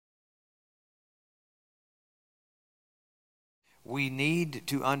we need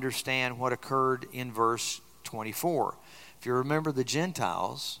to understand what occurred in verse 24. If you remember, the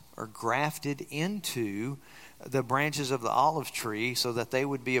Gentiles are grafted into the branches of the olive tree so that they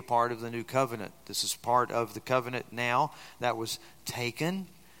would be a part of the new covenant. This is part of the covenant now that was taken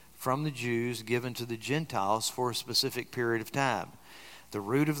from the Jews, given to the Gentiles for a specific period of time. The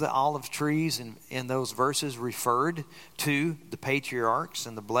root of the olive trees in those verses referred to the patriarchs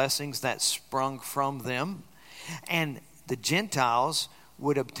and the blessings that sprung from them. And the Gentiles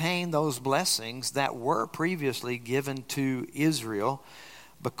would obtain those blessings that were previously given to Israel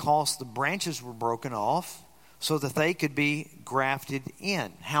because the branches were broken off so that they could be grafted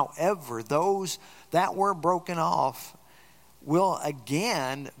in. However, those that were broken off will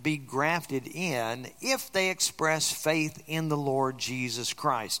again be grafted in if they express faith in the Lord Jesus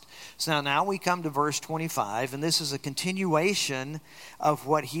Christ. So now we come to verse 25, and this is a continuation of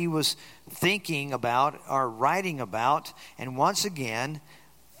what he was thinking about or writing about. And once again,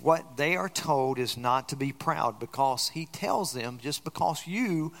 what they are told is not to be proud, because he tells them, just because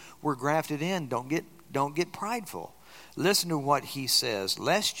you were grafted in, don't get prideful. Listen to what he says.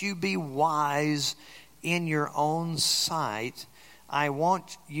 Lest you be wise in your own sight, I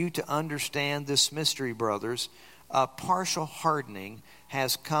want you to understand this mystery, brothers. A partial hardening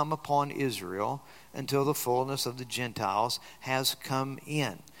has come upon Israel until the fullness of the Gentiles has come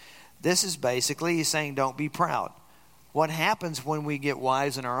in. This is basically, he's saying, don't be proud. What happens when we get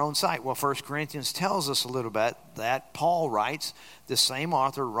wise in our own sight? Well, 1 Corinthians tells us a little bit that. Paul writes, the same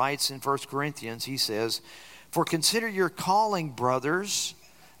author writes in 1 Corinthians, he says, "For consider your calling, brothers.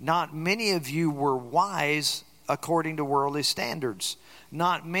 Not many of you were wise according to worldly standards.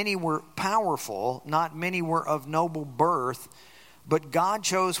 Not many were powerful. Not many were of noble birth. But God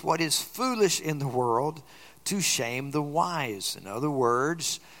chose what is foolish in the world to shame the wise." In other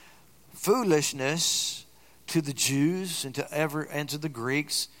words, foolishness to the Jews and to the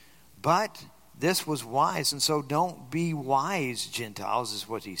Greeks. But this was wise. And so don't be wise, Gentiles, is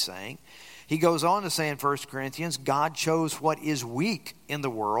what he's saying. He goes on to say in 1 Corinthians, God chose what is weak in the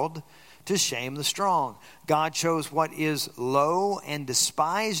world to shame the strong. God chose what is low and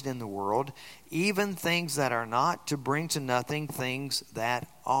despised in the world, even things that are not, to bring to nothing things that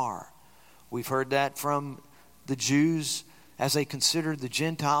are. We've heard that from the Jews as they considered the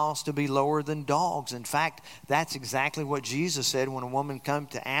Gentiles to be lower than dogs. In fact, that's exactly what Jesus said when a woman came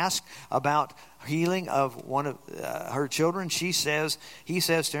to ask about healing of one of her children. He says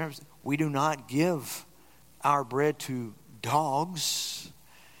to her, we do not give our bread to dogs.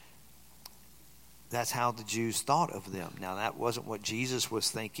 That's how the Jews thought of them. Now, that wasn't what Jesus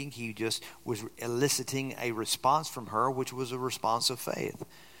was thinking. He just was eliciting a response from her, which was a response of faith.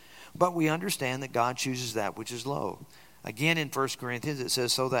 But we understand that God chooses that which is low. Again, in 1 Corinthians, it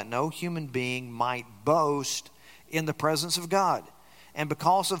says, so that no human being might boast in the presence of God. And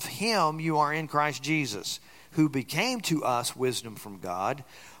because of him, you are in Christ Jesus, who became to us wisdom from God,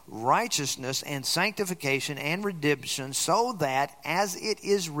 righteousness and sanctification and redemption, so that, as it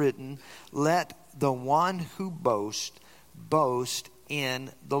is written, let the one who boasts boast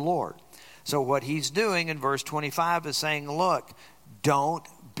in the Lord. So what he's doing in verse 25 is saying, look, don't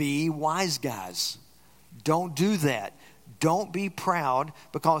be wise guys. Don't do that. Don't be proud,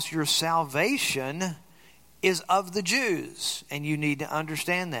 because your salvation is of the Jews, and you need to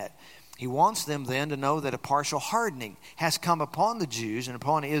understand that. He wants them then to know that a partial hardening has come upon the Jews and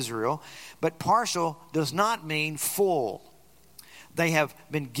upon Israel, but partial does not mean full. They have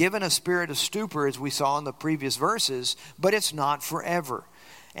been given a spirit of stupor, as we saw in the previous verses, but it's not forever.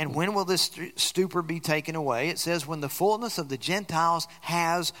 And when will this stupor be taken away? It says, when the fullness of the Gentiles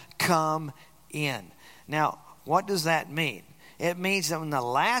has come in. Now, what does that mean? It means that when the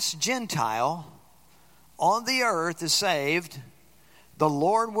last Gentile on the earth is saved, the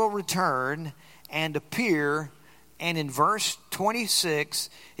Lord will return and appear. And in verse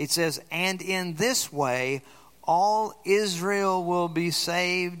 26, it says, and in this way, all Israel will be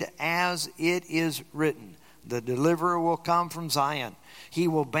saved, as it is written. The deliverer will come from Zion. He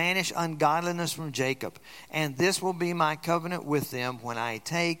will banish ungodliness from Jacob. And this will be my covenant with them when I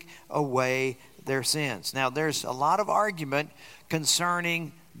take away their sins. Now, there's a lot of argument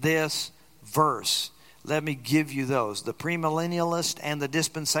concerning this verse. Let me give you those. The premillennialist and the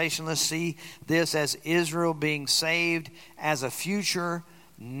dispensationalist see this as Israel being saved as a future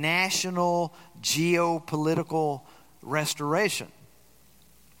national geopolitical restoration.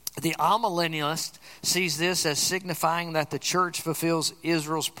 The amillennialist sees this as signifying that the church fulfills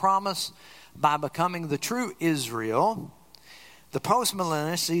Israel's promise by becoming the true Israel. The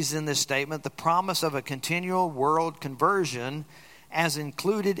postmillennialist sees in this statement the promise of a continual world conversion as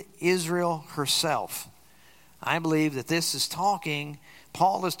included Israel herself. I believe that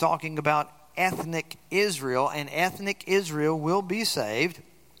Paul is talking about ethnic Israel, and ethnic Israel will be saved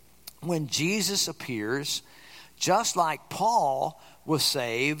when Jesus appears, just like Paul was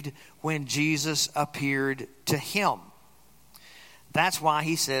saved when Jesus appeared to him. That's why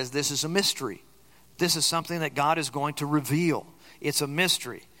he says this is a mystery. This is something that God is going to reveal. It's a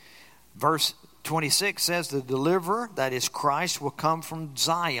mystery. Verse 26 says, the deliverer, that is Christ, will come from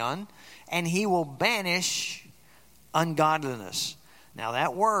Zion, and he will banish ungodliness. Now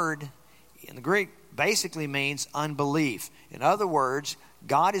that word in the Greek basically means unbelief. In other words,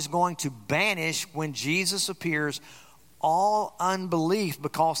 God is going to banish, when Jesus appears, all unbelief,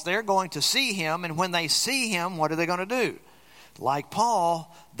 because they're going to see him, and when they see him, what are they going to do? Like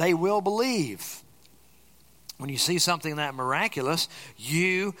Paul, they will believe. When you see something that miraculous,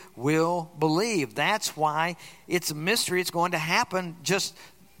 you will believe. That's why it's a mystery. It's going to happen.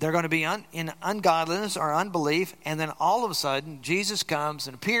 They're going to be in ungodliness or unbelief, and then all of a sudden Jesus comes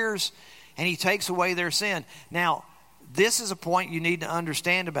and appears, and he takes away their sin. Now, this is a point you need to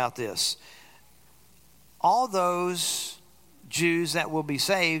understand about this. All those Jews that will be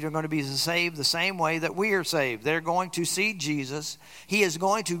saved are going to be saved the same way that we are saved. They're going to see Jesus. He is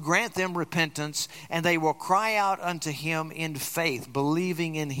going to grant them repentance, and they will cry out unto him in faith,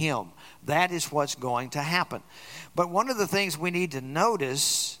 believing in him. That is what's going to happen. But one of the things we need to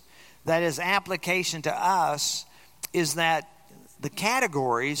notice that is application to us is that the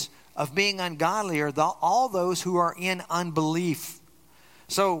categories of being ungodly are all those who are in unbelief.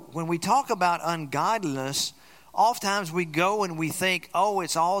 So when we talk about ungodliness, oftentimes we go and we think, oh,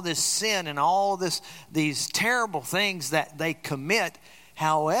 it's all this sin and all these terrible things that they commit.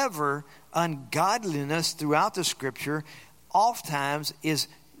 However, ungodliness throughout the Scripture oftentimes is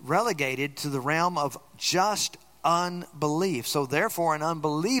relegated to the realm of just unbelief. So therefore, an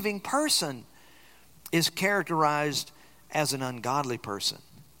unbelieving person is characterized as an ungodly person.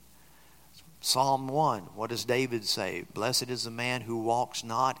 Psalm 1, what does David say? Blessed is the man who walks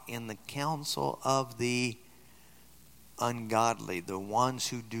not in the counsel of the ungodly, the ones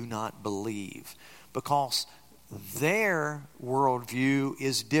who do not believe, because their worldview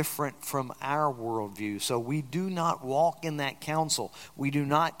is different from our worldview. So we do not walk in that counsel. We do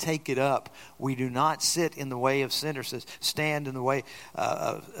not take it up. We do not sit in the way of sinners, stand in the way,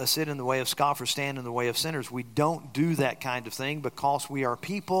 sit in the way of scoffers, stand in the way of sinners. We don't do that kind of thing, because we are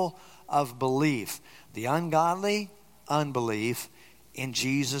people of belief. The ungodly, unbelief in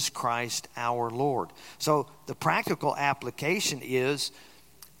Jesus Christ our Lord. So the practical application is,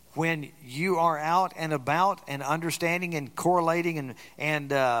 when you are out and about and understanding and correlating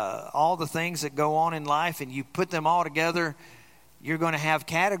and all the things that go on in life, and you put them all together, you're going to have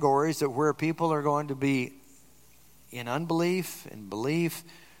categories that where people are going to be in unbelief and belief.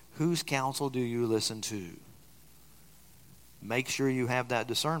 Whose counsel do you listen to? Make sure you have that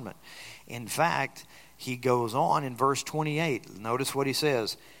discernment. In fact, he goes on in verse 28. Notice what he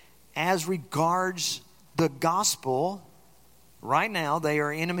says. As regards the gospel, right now they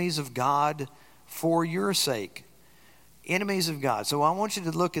are enemies of God for your sake. Enemies of God. So I want you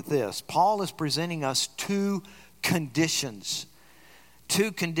to look at this. Paul is presenting us two conditions.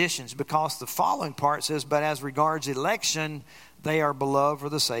 Two conditions, because the following part says, but as regards election, they are beloved for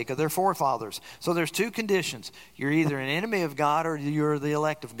the sake of their forefathers. So there's two conditions. You're either an enemy of God or you're the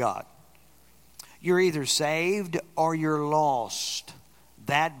elect of God. You're either saved or you're lost.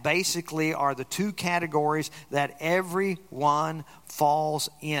 That basically are the two categories that everyone falls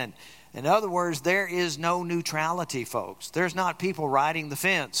in. In other words, there is no neutrality, folks. There's not people riding the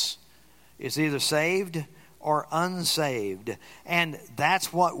fence. It's either saved or unsaved. And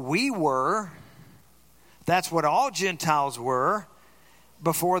that's what we were. That's what all Gentiles were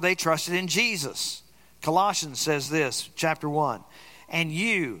before they trusted in Jesus. Colossians says this, chapter 1. And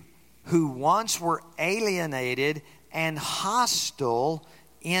you who once were alienated and hostile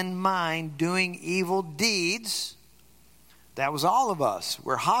in mind, doing evil deeds. That was all of us.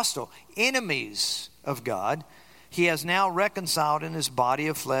 We're hostile, enemies of God. He has now reconciled in his body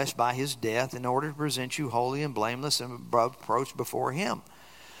of flesh by his death, in order to present you holy and blameless and above reproach before him.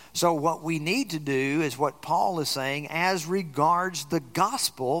 So what we need to do is what Paul is saying, as regards the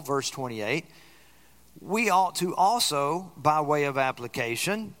gospel, verse 28, we ought to also, by way of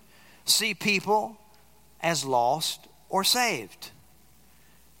application, see people as lost or saved.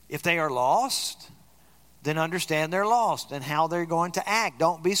 If they are lost, then understand they're lost and how they're going to act.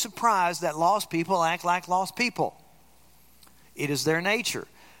 Don't be surprised that lost people act like lost people. It is their nature.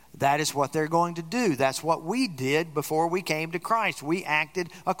 That is what they're going to do. That's what we did before we came to Christ. We acted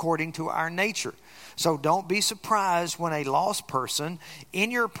according to our nature. So don't be surprised when a lost person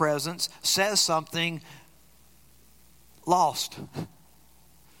in your presence says something lost.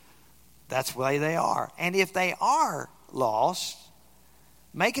 That's the way they are. And if they are lost,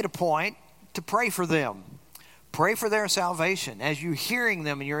 make it a point to pray for them. Pray for their salvation. As you're hearing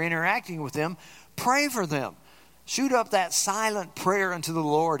them and you're interacting with them, pray for them. Shoot up that silent prayer unto the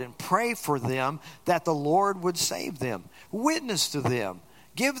Lord and pray for them that the Lord would save them. Witness to them.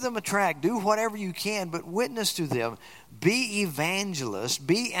 Give them a tract. Do whatever you can, but witness to them. Be evangelists.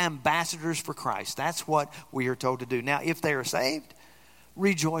 Be ambassadors for Christ. That's what we are told to do. Now, if they are saved,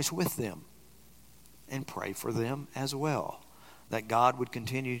 rejoice with them and pray for them as well, that God would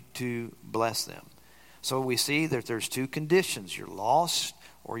continue to bless them. So we see that there's two conditions. You're lost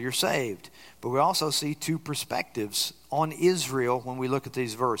or you're saved. But we also see two perspectives on Israel when we look at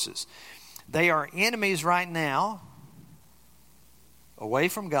these verses. They are enemies right now, away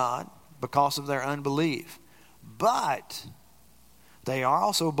from God because of their unbelief. But they are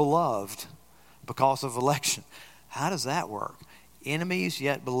also beloved because of election. How does that work? Enemies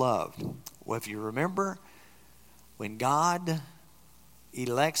yet beloved. Well, if you remember, when God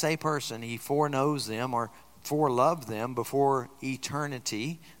elects a person, he foreknows them or foreloved them before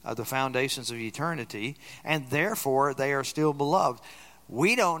eternity, the foundations of eternity, and therefore they are still beloved.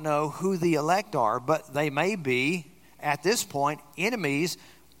 We don't know who the elect are, but they may be, at this point, enemies,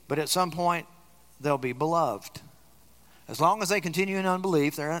 but at some point they'll be beloved. As long as they continue in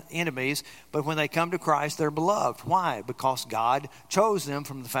unbelief, they're enemies, but when they come to Christ, they're beloved. Why? Because God chose them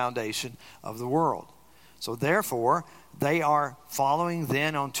from the foundation of the world. So therefore, they are following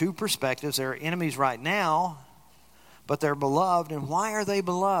then on two perspectives. They're enemies right now, but they're beloved. And why are they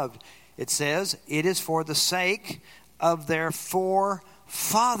beloved? It says, it is for the sake of their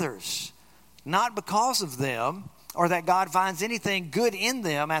forefathers. Not because of them, or that God finds anything good in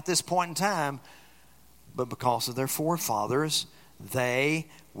them at this point in time, but because of their forefathers, they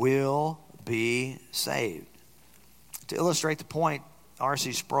will be saved. To illustrate the point,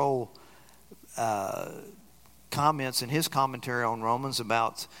 R.C. Sproul comments in his commentary on Romans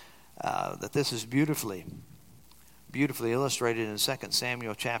about that this is beautifully illustrated in 2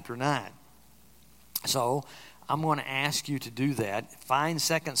 Samuel chapter 9. So I'm going to ask you to do that. Find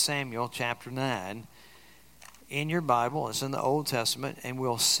 2 Samuel chapter 9 in your Bible. It's in the Old Testament, and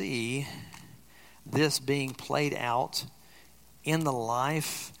we'll see this being played out in the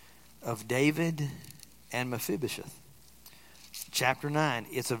life of David and Mephibosheth. Chapter 9.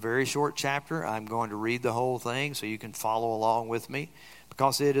 It's a very short chapter. I'm going to read the whole thing so you can follow along with me,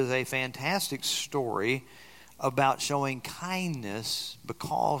 because it is a fantastic story about showing kindness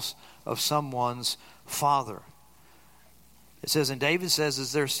because of someone's father. It says, and David says,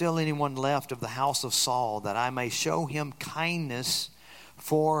 is there still anyone left of the house of Saul, that I may show him kindness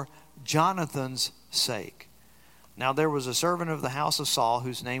for Jonathan's sake? Now there was a servant of the house of Saul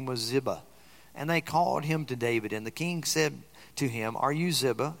whose name was Ziba, and they called him to David. And the king said to him, are you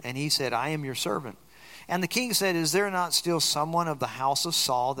Ziba? And he said, I am your servant. And the king said, is there not still someone of the house of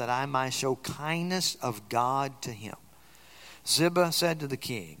Saul, that I might show kindness of God to him? Ziba said to the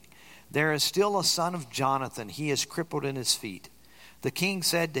king, there is still a son of Jonathan. He is crippled in his feet. The king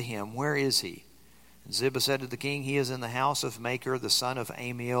said to him, where is he? And Ziba said to the king, he is in the house of Machir, the son of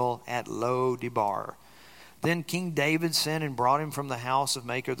Amiel, at Lo-debar. Then King David sent and brought him from the house of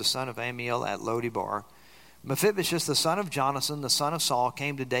Machir, the son of Amiel, at Lo-debar. Mephibosheth, the son of Jonathan, the son of Saul,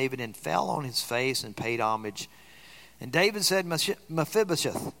 came to David and fell on his face and paid homage. And David said,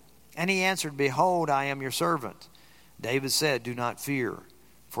 Mephibosheth. And he answered, behold, I am your servant. David said, do not fear,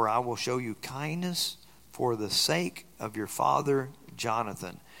 for I will show you kindness for the sake of your father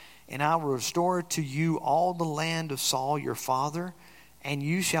Jonathan. And I will restore to you all the land of Saul your father, and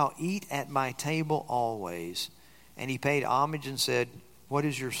you shall eat at my table always. And he paid homage and said, what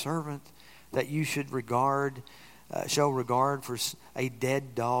is your servant, that you should show regard for a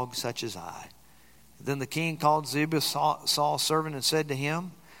dead dog such as I? Then the king called Ziba, Saul's servant, and said to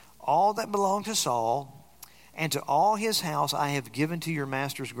him, all that belonged to Saul and to all his house I have given to your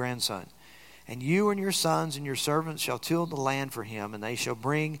master's grandson. And you and your sons and your servants shall till the land for him, and they shall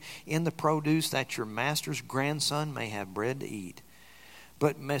bring in the produce, that your master's grandson may have bread to eat.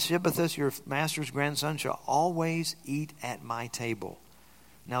 But Mephibosheth, your master's grandson, shall always eat at my table.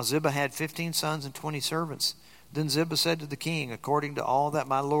 Now Ziba had 15 sons and 20 servants. Then Ziba said to the king, according to all that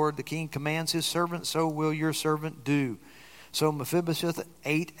my lord the king commands his servant, so will your servant do. So Mephibosheth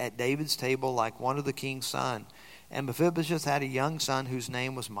ate at David's table like one of the king's sons. And Mephibosheth had a young son whose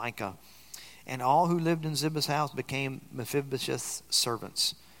name was Micah. And all who lived in Ziba's house became Mephibosheth's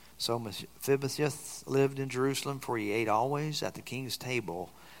servants. So Mephibosheth lived in Jerusalem, for he ate always at the king's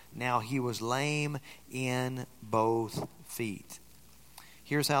table. Now he was lame in both feet.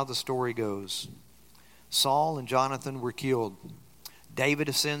 Here's how the story goes. Saul and Jonathan were killed. David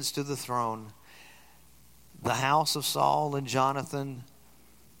ascends to the throne. The house of Saul and Jonathan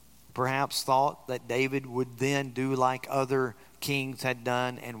perhaps thought that David would then do like other kings had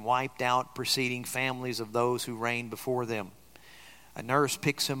done and wiped out preceding families of those who reigned before them. A nurse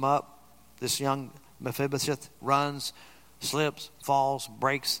picks him up. This young Mephibosheth runs, slips, falls,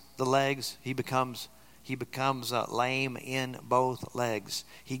 breaks the legs. He becomes lame in both legs.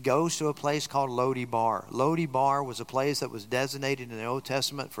 He goes to a place called Lo-debar. Lo-debar was a place that was designated in the Old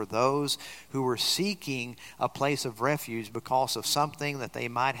Testament for those who were seeking a place of refuge because of something that they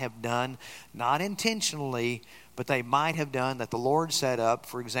might have done, not intentionally, but they might have done that the Lord set up.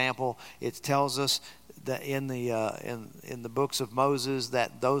 For example, it tells us that in the books of Moses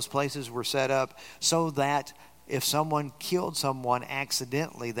that those places were set up so that if someone killed someone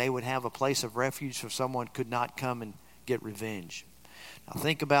accidentally, they would have a place of refuge so someone could not come and get revenge. Now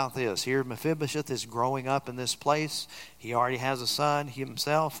think about this. Here Mephibosheth is growing up in this place. He already has a son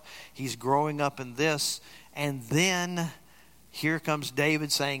himself. He's growing up in this. And then here comes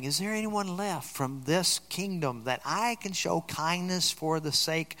David saying, is there anyone left from this kingdom that I can show kindness for the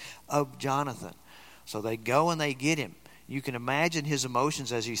sake of Jonathan? So they go and they get him. You can imagine his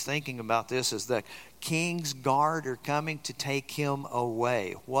emotions as he's thinking about this as the king's guard are coming to take him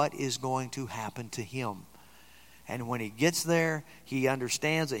away. What is going to happen to him? And when he gets there, he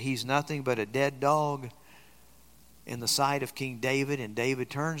understands that he's nothing but a dead dog in the sight of King David. And David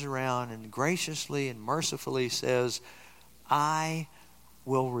turns around and graciously and mercifully says, I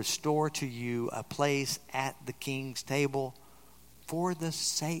will restore to you a place at the king's table for the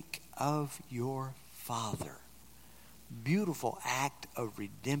sake of your father. Beautiful act of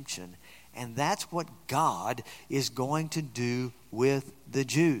redemption. And that's what God is going to do with the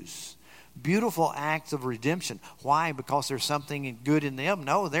Jews. Beautiful acts of redemption. Why? Because there's something good in them?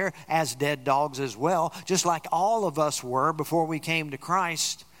 No, they're as dead dogs as well, just like all of us were before we came to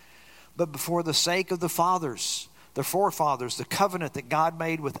Christ. But before the sake of the fathers, the forefathers, the covenant that God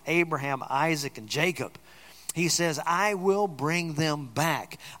made with Abraham, Isaac, and Jacob, he says, I will bring them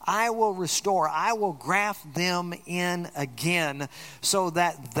back. I will restore. I will graft them in again so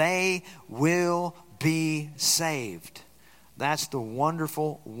that they will be saved. That's the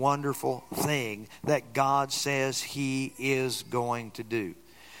wonderful, wonderful thing that God says he is going to do.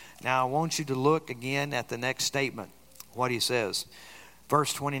 Now, I want you to look again at the next statement, what he says.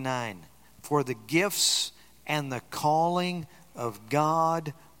 Verse 29, for the gifts and the calling of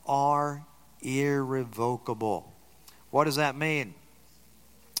God are irrevocable. What does that mean?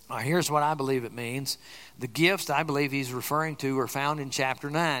 Here's what I believe it means. The gifts I believe he's referring to are found in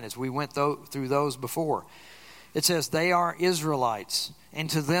chapter 9 as we went through those before. It says they are Israelites, and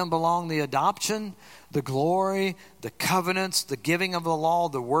to them belong the adoption, the glory, the covenants, the giving of the law,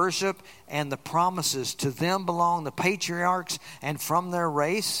 the worship, and the promises. To them belong the patriarchs, and from their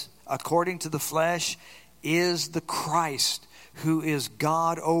race, according to the flesh, is the Christ, who is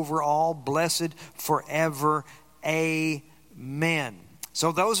God over all, blessed forever. Amen.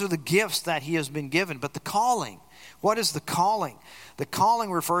 So those are the gifts that he has been given. But the calling, what is the calling? The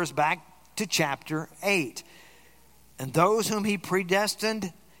calling refers back to chapter 8. And those whom he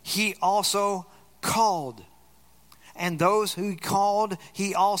predestined, he also called. And those who he called,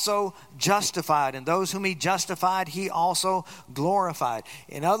 he also justified. And those whom he justified, he also glorified.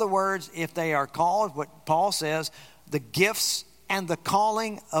 In other words, if they are called, what Paul says, the gifts and the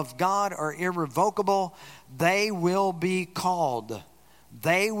calling of God are irrevocable. They will be called.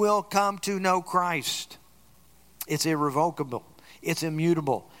 They will come to know Christ. It's irrevocable. It's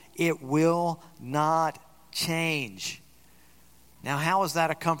immutable. It will not change. Now, how is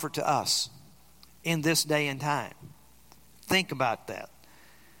that a comfort to us in this day and time? Think about that.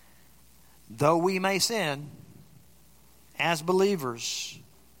 Though we may sin as believers,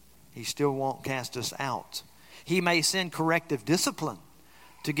 he still won't cast us out. He may send corrective discipline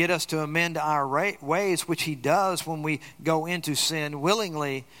to get us to amend our ways, which he does when we go into sin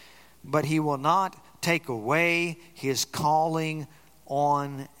willingly, but he will not take away his calling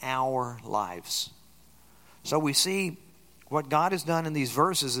on our lives. So we see what God has done in these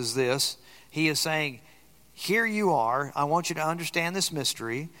verses is this. He is saying, here you are. I want you to understand this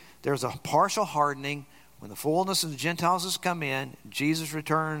mystery. There's a partial hardening. When the fullness of the Gentiles has come in, Jesus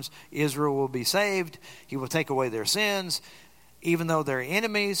returns, Israel will be saved. He will take away their sins. Even though they're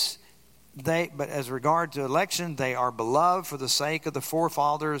enemies, but as regard to election, they are beloved for the sake of the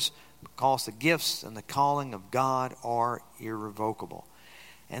forefathers, because the gifts and the calling of God are irrevocable.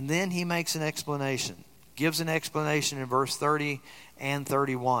 And then he makes an explanation. Gives an explanation in verse 30 and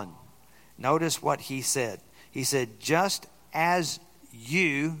 31. Notice what he said. He said, just as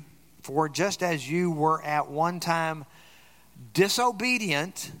you For just as you were at one time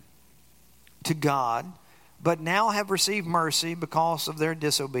disobedient to God, but now have received mercy because of their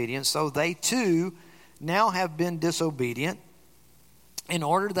disobedience, so they too now have been disobedient, in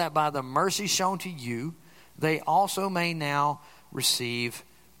order that by the mercy shown to you, they also may now receive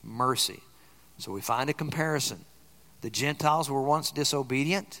mercy. So we find a comparison. The Gentiles were once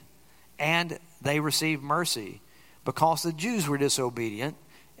disobedient, and they received mercy because the Jews were disobedient.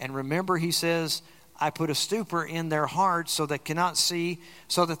 And remember, he says, I put a stupor in their hearts so they cannot see,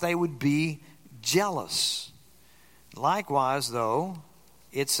 so that they would be jealous. Likewise, though,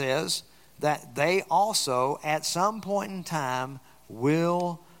 it says that they also at some point in time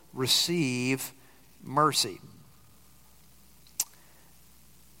will receive mercy.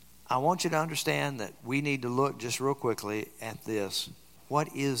 I want you to understand that we need to look just real quickly at this.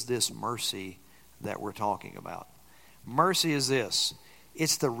 What is this mercy that we're talking about? Mercy is this.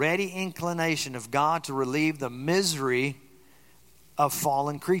 It's the ready inclination of God to relieve the misery of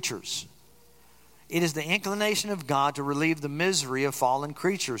fallen creatures. It is the inclination of God to relieve the misery of fallen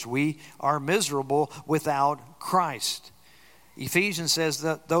creatures. We are miserable without Christ. Ephesians says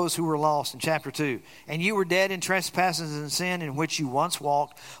that those who were lost in chapter 2, and you were dead in trespasses and sin in which you once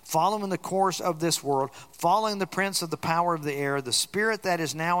walked, following the course of this world, following the prince of the power of the air, the spirit that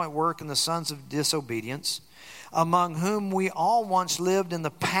is now at work in the sons of disobedience, among whom we all once lived in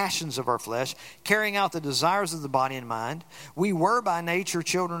the passions of our flesh, carrying out the desires of the body and mind. We were by nature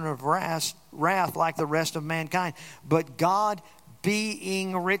children of wrath like the rest of mankind. But God,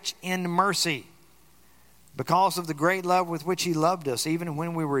 being rich in mercy, because of the great love with which he loved us, even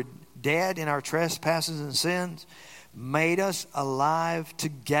when we were dead in our trespasses and sins, made us alive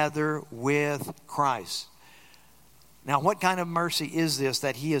together with Christ. Now, what kind of mercy is this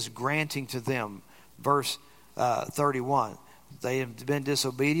that he is granting to them? Verse 31. They have been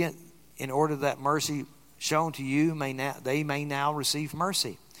disobedient. In order that mercy shown to you, they may now receive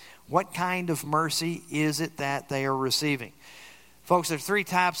mercy. What kind of mercy is it that they are receiving? Folks, there are three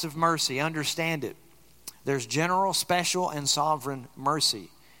types of mercy. Understand it. There's general, special, and sovereign mercy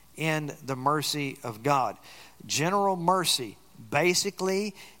in the mercy of God. General mercy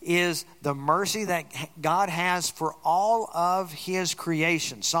basically is the mercy that God has for all of his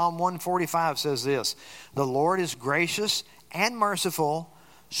creation. Psalm 145 says this: the Lord is gracious and merciful,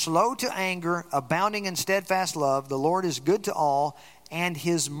 slow to anger, abounding in steadfast love. The Lord is good to all, and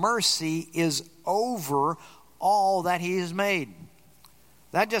his mercy is over all that he has made.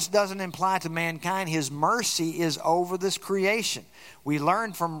 That just doesn't imply to mankind. His mercy is over this creation. We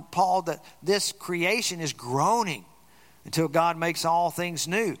learned from Paul that this creation is groaning until God makes all things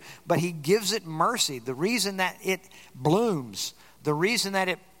new. But he gives it mercy. The reason that it blooms, the reason that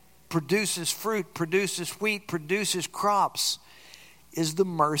it produces fruit, produces wheat, produces crops, is the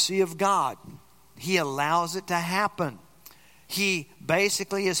mercy of God. He allows it to happen. He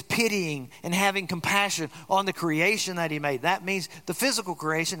basically is pitying and having compassion on the creation that he made. That means the physical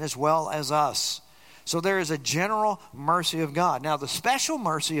creation as well as us. So there is a general mercy of God. Now, the special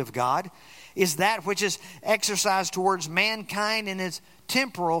mercy of God is that which is exercised towards mankind and is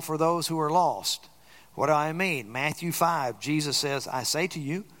temporal for those who are lost. What do I mean? Matthew 5, Jesus says, I say to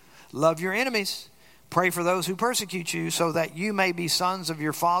you, love your enemies, pray for those who persecute you, so that you may be sons of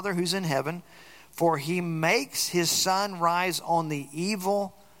your Father who's in heaven. For he makes his sun rise on the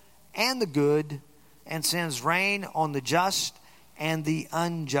evil and the good, and sends rain on the just and the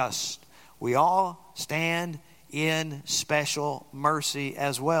unjust. We all stand in special mercy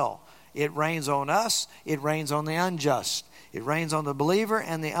as well. It rains on us. It rains on the unjust. It rains on the believer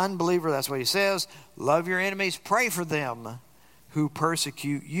and the unbeliever. That's what he says. Love your enemies. Pray for them who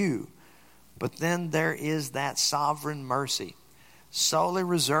persecute you. But then there is that sovereign mercy, solely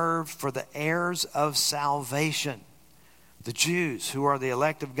reserved for the heirs of salvation. The Jews, who are the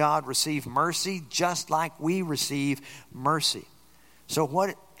elect of God, receive mercy just like we receive mercy. So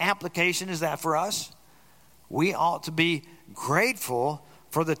what application is that for us? We ought to be grateful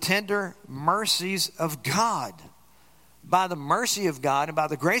for the tender mercies of God. By the mercy of God and by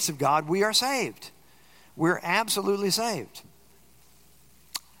the grace of God, we are saved. We're absolutely saved.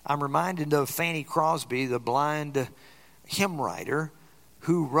 I'm reminded of Fanny Crosby, the blind hymn writer,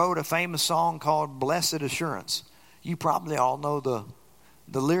 who wrote a famous song called Blessed Assurance. You probably all know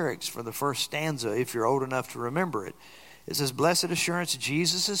the lyrics for the first stanza if you're old enough to remember it. It says, blessed assurance,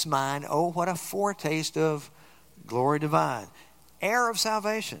 Jesus is mine. Oh, what a foretaste of glory divine. Heir of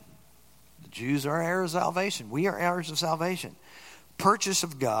salvation. The Jews are heirs of salvation. We are heirs of salvation. Purchase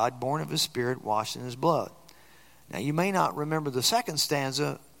of God, born of his Spirit, washed in his blood. Now, you may not remember the second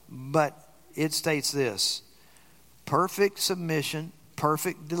stanza, but it states this: perfect submission,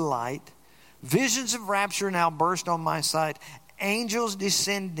 perfect delight. Visions of rapture now burst on my sight. Angels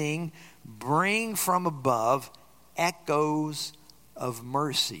descending bring from above echoes of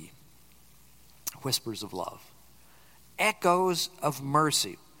mercy. Whispers of love. Echoes of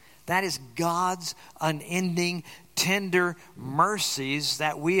mercy. That is God's unending, tender mercies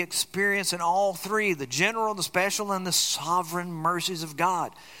that we experience in all three, the general, the special, and the sovereign mercies of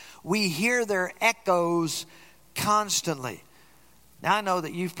God. We hear their echoes constantly. Now, I know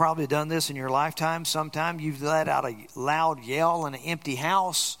that you've probably done this in your lifetime. Sometime you've let out a loud yell in an empty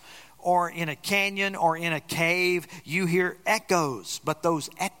house, or in a canyon, or in a cave. You hear echoes, but those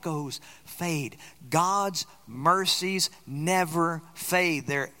echoes fade. God's mercies never fade.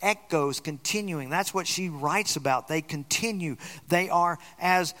 They're echoes continuing. That's what she writes about. They continue. They are,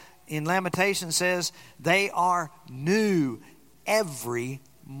 as in Lamentations says, they are new every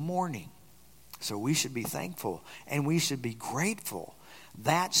morning. So we should be thankful and we should be grateful.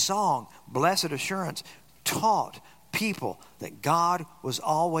 That song, Blessed Assurance, taught people that God was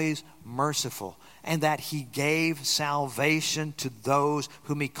always merciful and that he gave salvation to those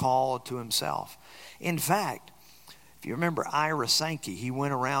whom he called to himself. In fact, if you remember Ira Sankey, he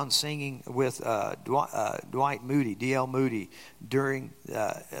went around singing with Dwight Moody, D.L. Moody, during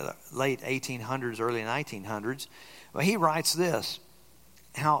late 1800s, early 1900s. Well, he writes this,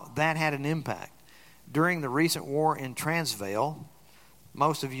 how that had an impact. During the recent war in Transvaal,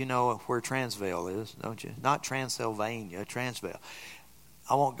 most of you know where Transvaal is, don't you? Not Transylvania, Transvaal.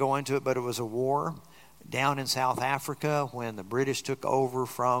 I won't go into it, but it was a war down in South Africa when the British took over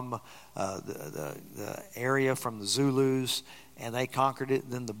from the area from the Zulus, and they conquered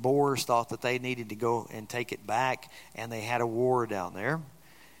it. Then the Boers thought that they needed to go and take it back, and they had a war down there.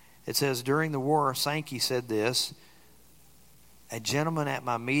 It says, during the war, Sankey said this, a gentleman at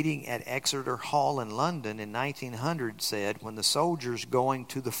my meeting at Exeter Hall in London in 1900 said, when the soldiers going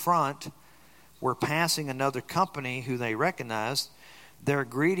to the front were passing another company who they recognized, their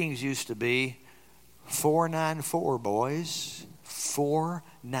greetings used to be, 494, boys,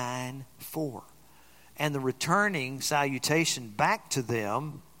 494. And the returning salutation back to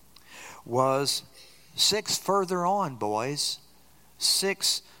them was, 6 further on, boys,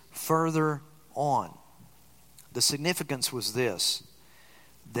 6 further on. The significance was this.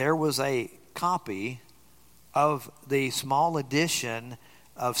 There was a copy of the small edition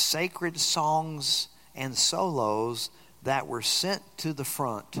of sacred songs and solos that were sent to the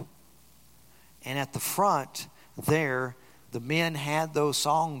front. And at the front there, the men had those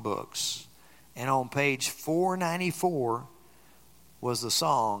songbooks. And on page 494 was the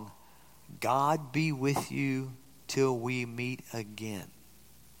song, God Be With You Till We Meet Again.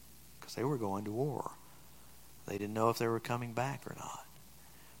 Because they were going to war. They didn't know if they were coming back or not.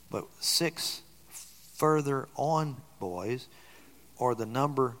 But 6 further on, boys, or the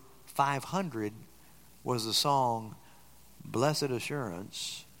number 500 was the song, Blessed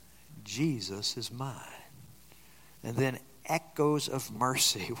Assurance, Jesus is mine. And then echoes of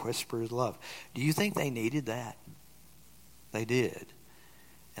mercy, whispers of love. Do you think they needed that? They did.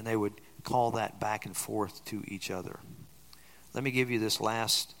 And they would call that back and forth to each other. Let me give you this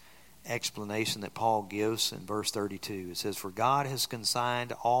last explanation that Paul gives in verse 32. It says, for God has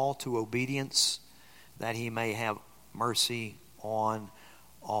consigned all to obedience, that he may have mercy on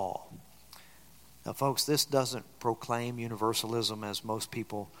all. Now, folks, this doesn't proclaim universalism as most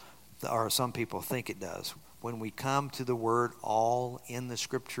people, or some people think it does. When we come to the word all in the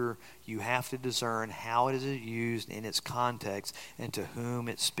scripture, you have to discern how it is used in its context and to whom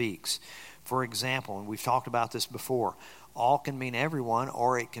it speaks. For example, and we've talked about this before, all can mean everyone,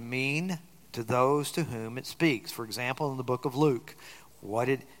 or it can mean to those to whom it speaks. For example, in the book of Luke, what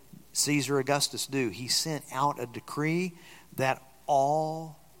did Caesar Augustus do? He sent out a decree that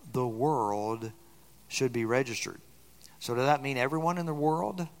all the world should be registered. So does that mean everyone in the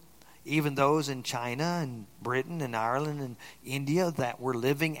world? Even those in China and Britain and Ireland and India that were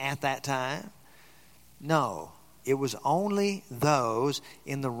living at that time? No. It was only those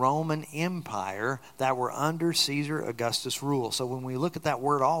in the Roman Empire that were under Caesar Augustus' rule. So when we look at that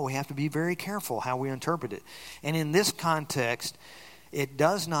word all, we have to be very careful how we interpret it. And in this context, it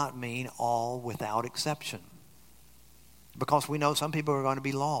does not mean all without exception. Because we know some people are going to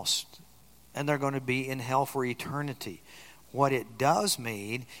be lost and they're going to be in hell for eternity. What it does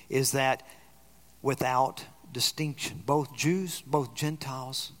mean is that without distinction, both Jews, both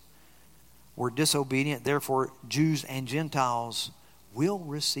Gentiles were disobedient. Therefore, Jews and Gentiles will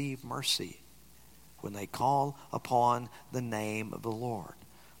receive mercy when they call upon the name of the Lord.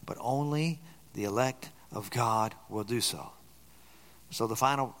 But only the elect of God will do so. So the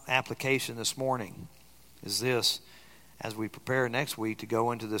final application this morning is this. as we prepare next week to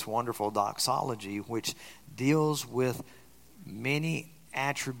go into this wonderful doxology, which deals with many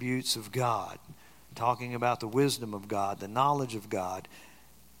attributes of God, talking about the wisdom of God, the knowledge of God,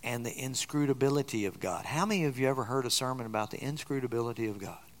 and the inscrutability of God. How many of you ever heard a sermon about the inscrutability of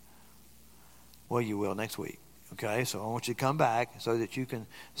God? Well, you will next week. Okay, so I want you to come back so that you can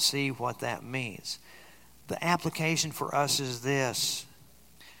see what that means. The application for us is this: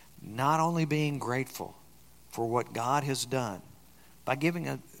 not only being grateful for what God has done by giving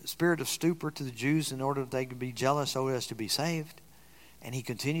a spirit of stupor to the Jews in order that they could be jealous so as to be saved, and He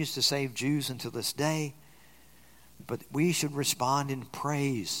continues to save Jews until this day. But we should respond in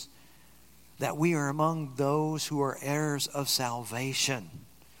praise that we are among those who are heirs of salvation,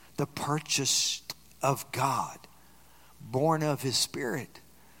 the purchased of God, born of His Spirit,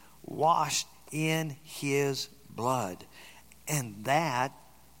 washed in His blood. And that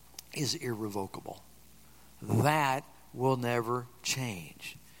is irrevocable. That will never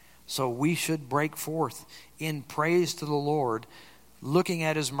change. So we should break forth in praise to the Lord, looking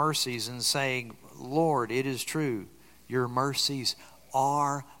at His mercies and saying, Lord, it is true, your mercies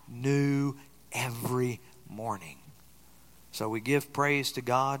are new every morning. So we give praise to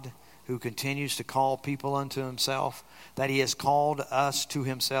God, who continues to call people unto Himself, that He has called us to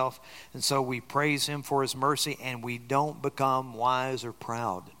Himself. And so we praise Him for His mercy, and we don't become wise or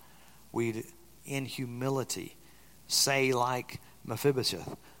proud. We, in humility, say like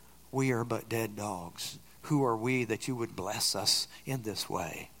Mephibosheth, we are but dead dogs. Who are we that you would bless us in this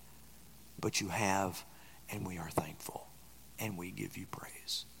way? But you have, and we are thankful, and we give you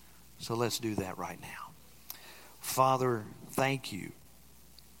praise. So let's do that right now. Father, thank you.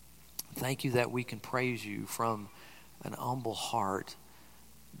 Thank you that we can praise you from an humble heart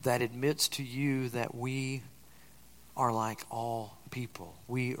that admits to you that we are like all people.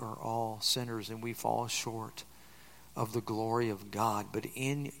 We are all sinners and we fall short of the glory of God. But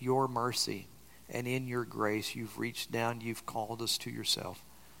in your mercy and in your grace, you've reached down, you've called us to yourself.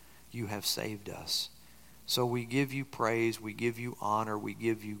 You have saved us. So we give you praise, we give you honor, we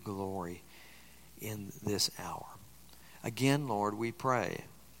give you glory in this hour. Again, Lord, we pray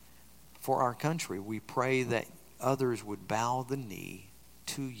for our country. We pray that others would bow the knee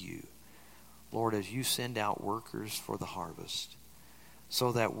to you, Lord, as you send out workers for the harvest,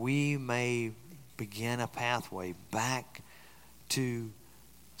 so that we may begin a pathway back to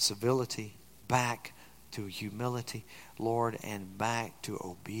civility, back to humility, Lord, and back to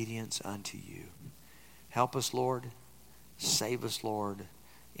obedience unto you. Help us, Lord. Save us, Lord.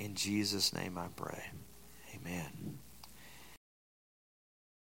 In Jesus' name I pray. Amen.